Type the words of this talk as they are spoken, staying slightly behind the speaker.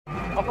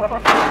好。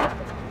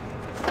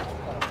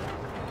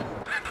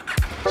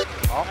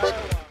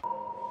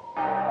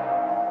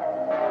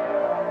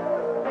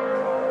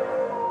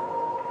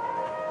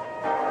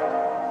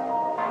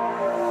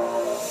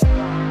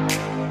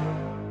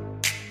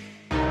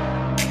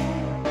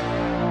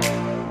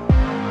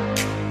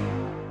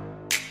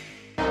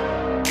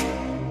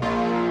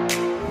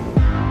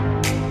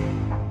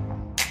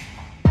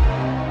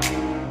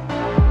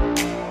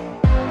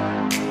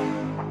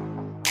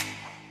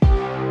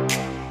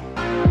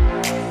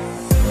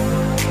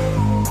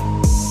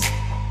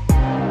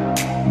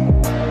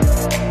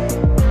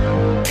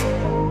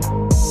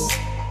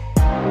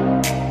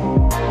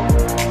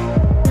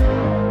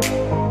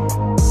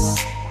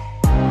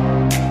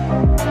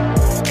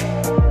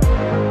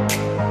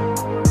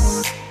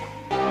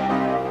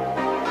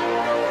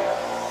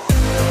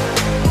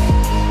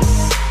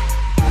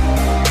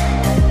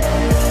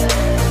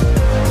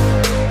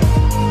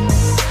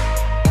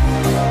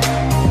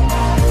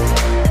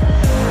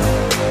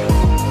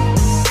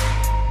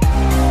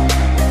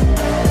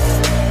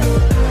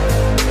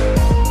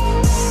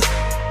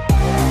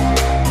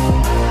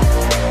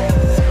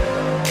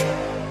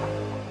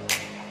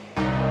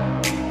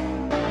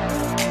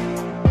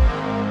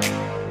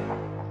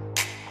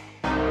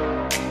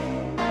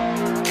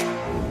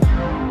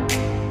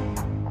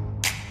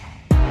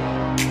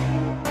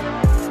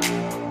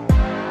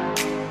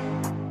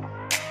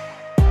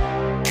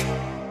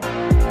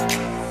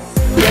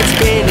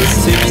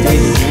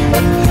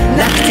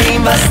Nach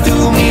dem, was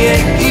du mir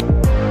gibst.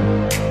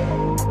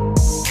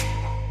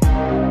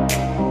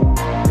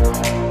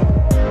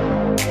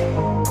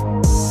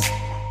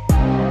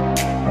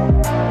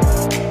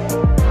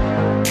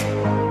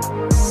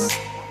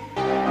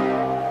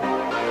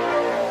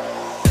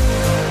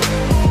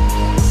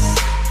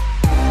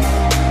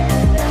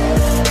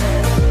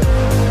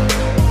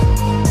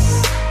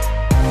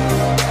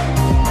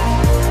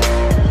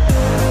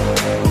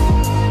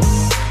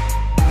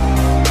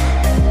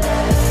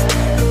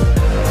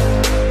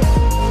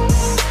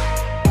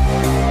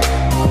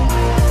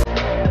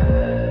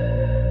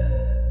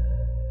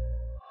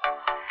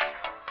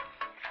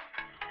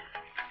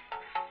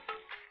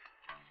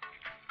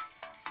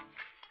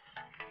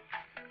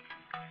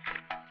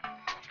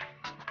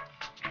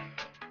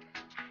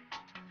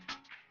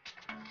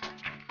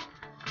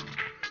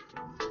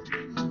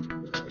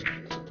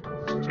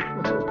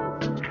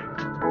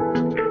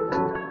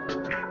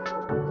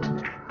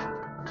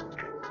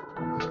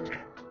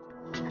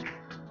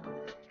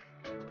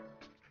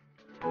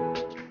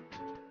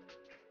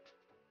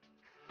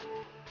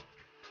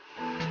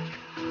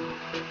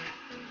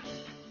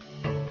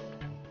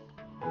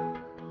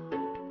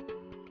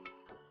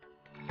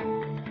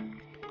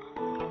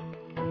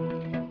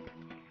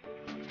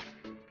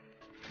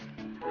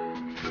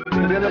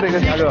这边的这个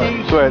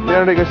对，边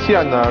上这个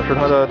线呢是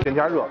它的电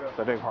加热，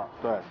在这块儿，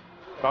对。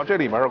然后这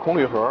里面是空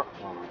滤盒，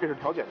这是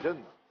调减震的。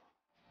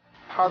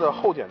它的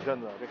后减震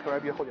呢，这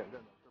KYB 后减震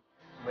呢是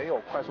没有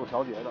快速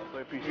调节的，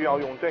所以必须要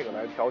用这个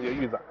来调节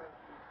预载。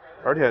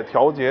而且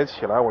调节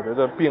起来，我觉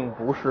得并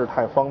不是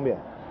太方便，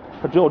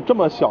它只有这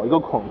么小一个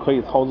孔可以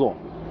操作，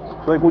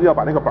所以估计要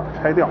把这个板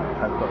拆掉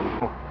才可以。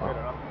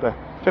对，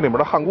这里面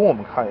的焊工我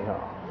们看一下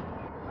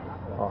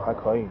啊，还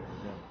可以。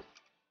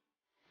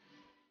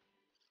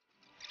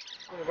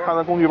看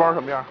看工具包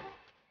什么样？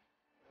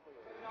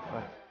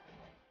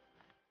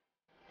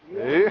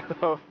哎，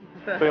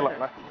飞了，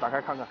来打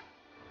开看看。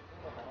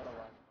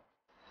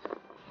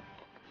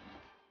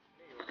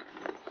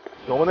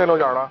有没那漏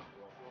角了？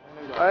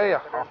哎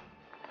呀，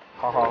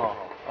好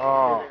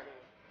啊！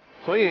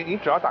所以你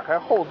只要打开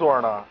后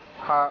座呢，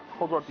它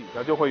后座底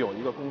下就会有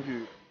一个工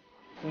具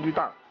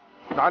袋，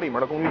拿里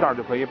面的工具袋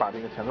就可以把这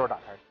个前座打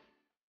开。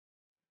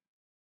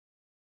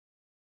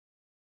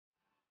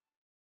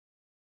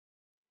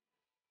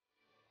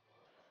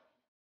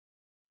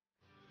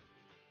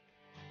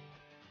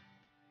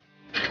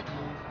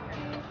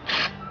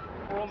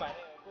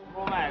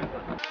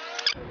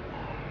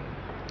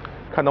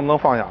看能不能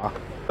放下啊？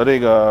这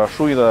个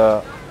舒逸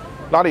的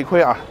拉力盔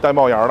啊，带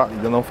帽檐了，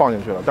已经能放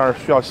进去了，但是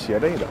需要斜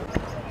着一点。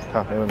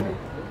看没问题，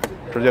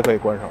直接可以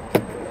关上，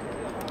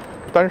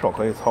单手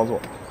可以操作。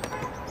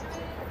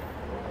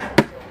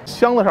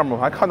箱子上面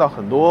我还看到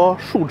很多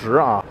数值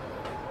啊，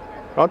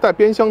然后带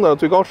边箱的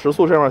最高时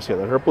速上面写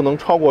的是不能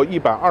超过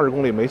120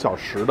公里每小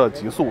时的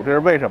极速，这是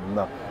为什么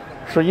呢？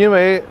是因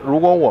为如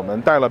果我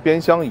们带了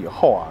边箱以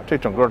后啊，这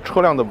整个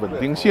车辆的稳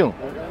定性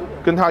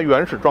跟它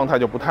原始状态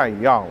就不太一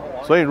样了。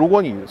所以如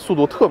果你速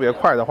度特别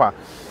快的话，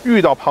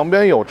遇到旁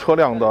边有车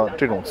辆的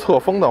这种侧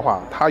风的话，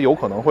它有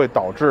可能会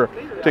导致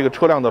这个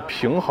车辆的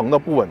平衡的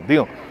不稳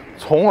定，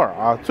从而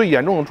啊最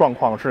严重的状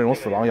况是这种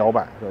死亡摇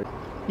摆。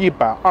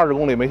120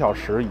公里每小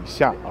时以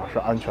下啊是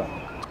安全的。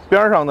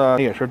边上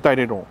呢也是带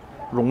这种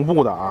绒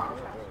布的啊，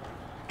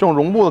这种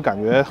绒布的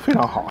感觉非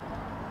常好。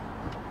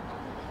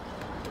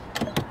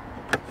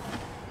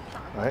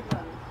哎。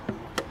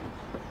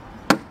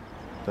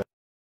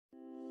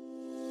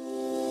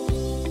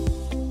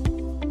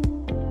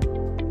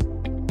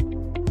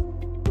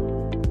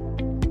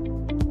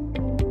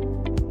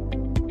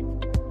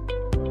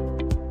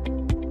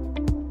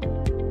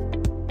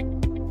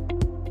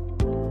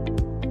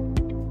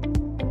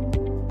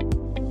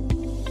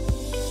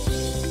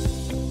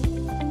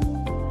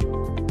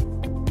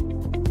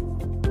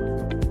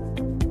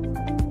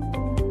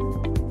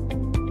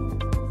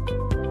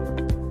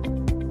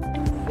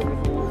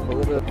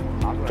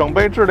整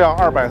备质量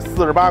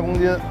248公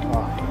斤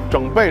啊，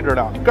整备质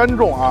量，干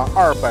重啊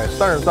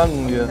233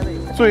公斤，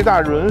最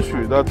大允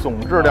许的总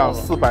质量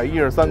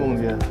413公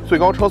斤，最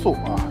高车速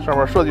啊，上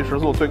面设计时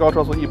速最高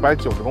车速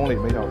190公里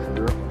每小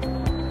时，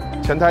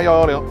前胎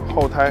110，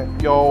后胎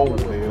150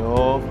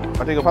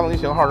啊，这个发动机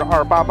型号是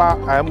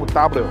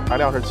288MW， 排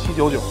量是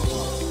799，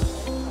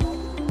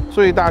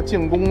最大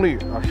净功率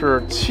啊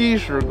是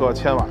70个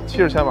千瓦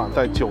，70千瓦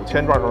在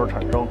9000转时产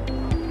生。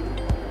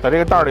在这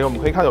个袋里我们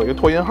可以看到有一个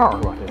托运号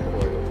是吧？这是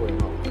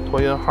托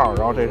运号，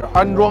然后这是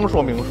安装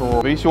说明书、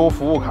维修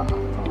服务卡啊。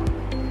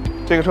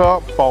这个车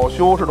保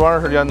修是多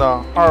长时间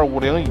呢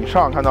？250以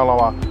上，看到了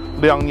吗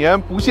？2年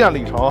不限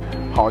里程，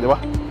跑去吧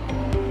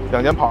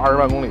，2年跑20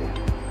万公里。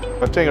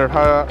这个是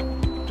它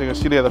这个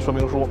系列的说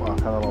明书啊，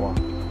看到了吗？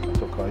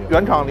就可以。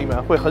原厂里面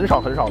会很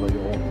少的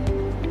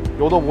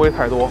油都不会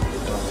太多。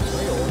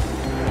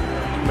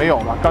没有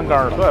吧，干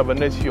干的，都爱闻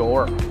这汽油味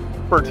儿，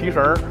倍儿提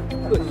神儿，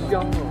特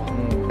香啊。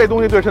这东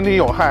西对身体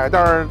有害，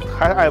但是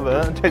还爱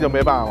闻，这就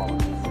没办法了。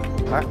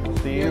来，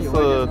第一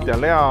次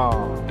点亮，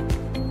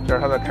这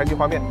是它的开机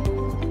画面。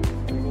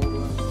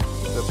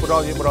对，不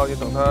着急，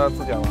等它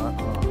自检完啊。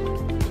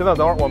现在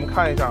等会儿我们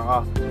看一下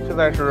啊，现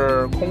在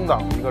是空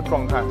档一个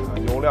状态啊，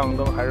油亮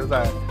灯还是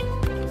在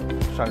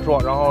闪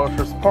烁，然后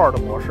是 Sport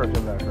模式，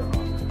现在是啊。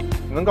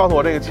你能告诉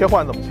我这个切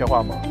换怎么切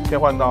换吗？切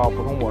换到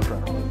普通模式。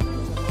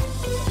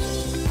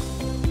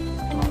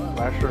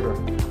来试试。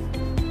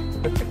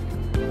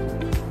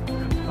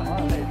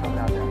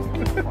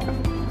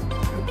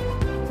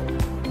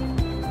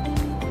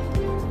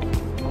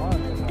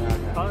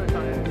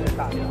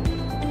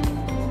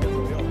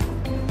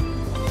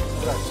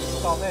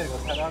到那个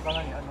菜单，刚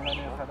才你按出来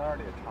那个菜单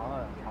里，长按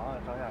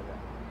上下键。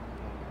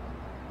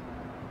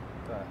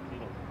对。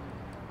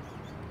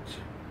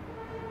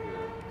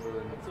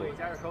座椅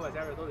加热、手把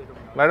加热都得这么。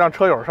来，让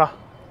车友上，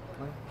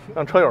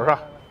让车友上。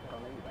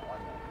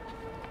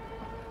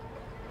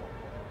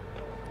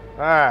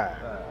哎，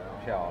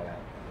漂亮，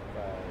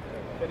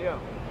确定。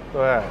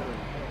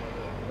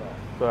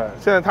对，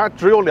现在它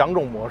只有2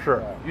种模式，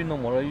运动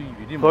模式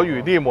和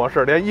雨地模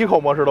式，连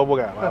Eco 模式都不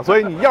给了，所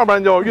以你要不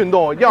然就运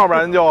动，要不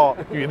然就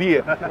雨地。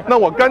那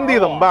我干地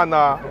怎么办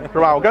呢？是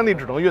吧？我干地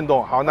只能运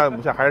动。好，那我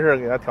们现在还是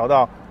给它调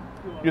到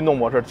运动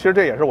模式。其实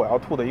这也是我要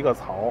吐的一个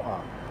槽啊，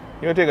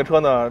因为这个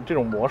车呢，这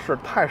种模式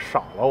太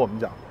少了。我们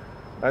讲，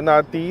来，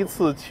那第一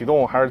次启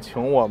动还是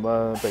请我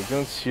们北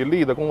京吉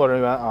利的工作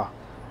人员啊，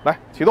来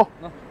启动。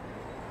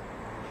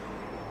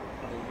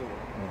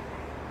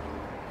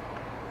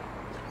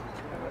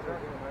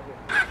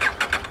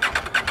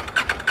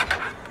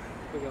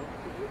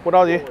不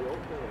着急，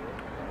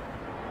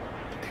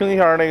听一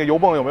下那个油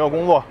泵有没有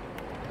工作。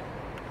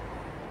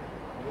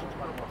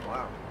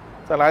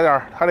再来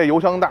点，它这油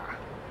箱大。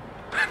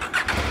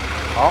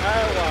好。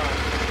哎我，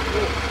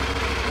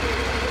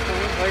声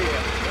音可以。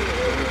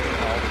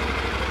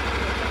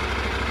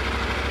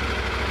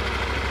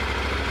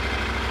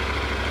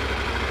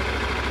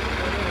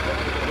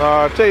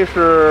那这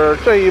是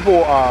这一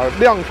部啊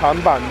量产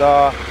版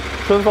的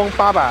春风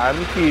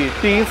800MT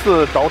第一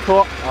次着车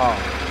啊。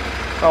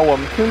那我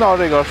们听到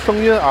这个声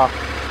音啊，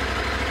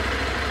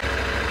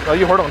那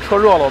一会儿等车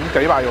热了，我们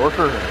给一把油试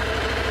试。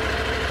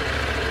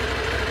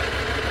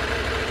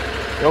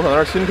有可能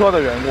是新车的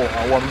缘故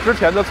啊。我们之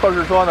前的测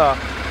试车呢，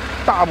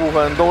大部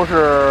分都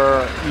是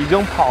已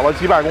经跑了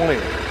几百公里，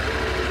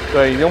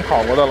对，已经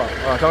跑过的了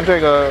啊。像这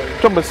个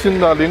这么新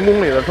的0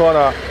公里的车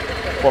呢，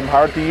我们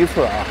还是第一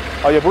次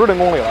啊，也不是0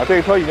公里了，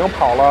这车已经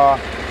跑了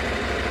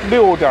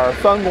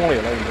6.3公里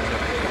了，已经是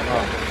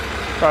啊，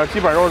但是基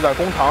本上都是在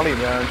工厂里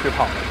面去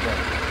跑的，对。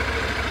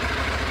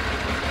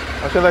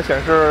现在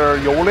显示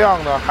油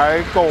量呢还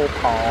够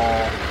跑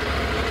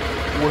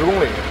50公里，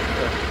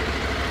对。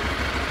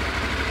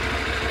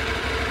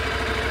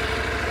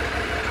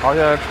好，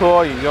现在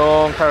车已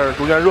经开始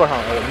逐渐热上来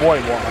了，我摸一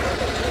摸啊。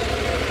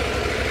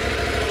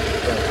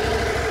对。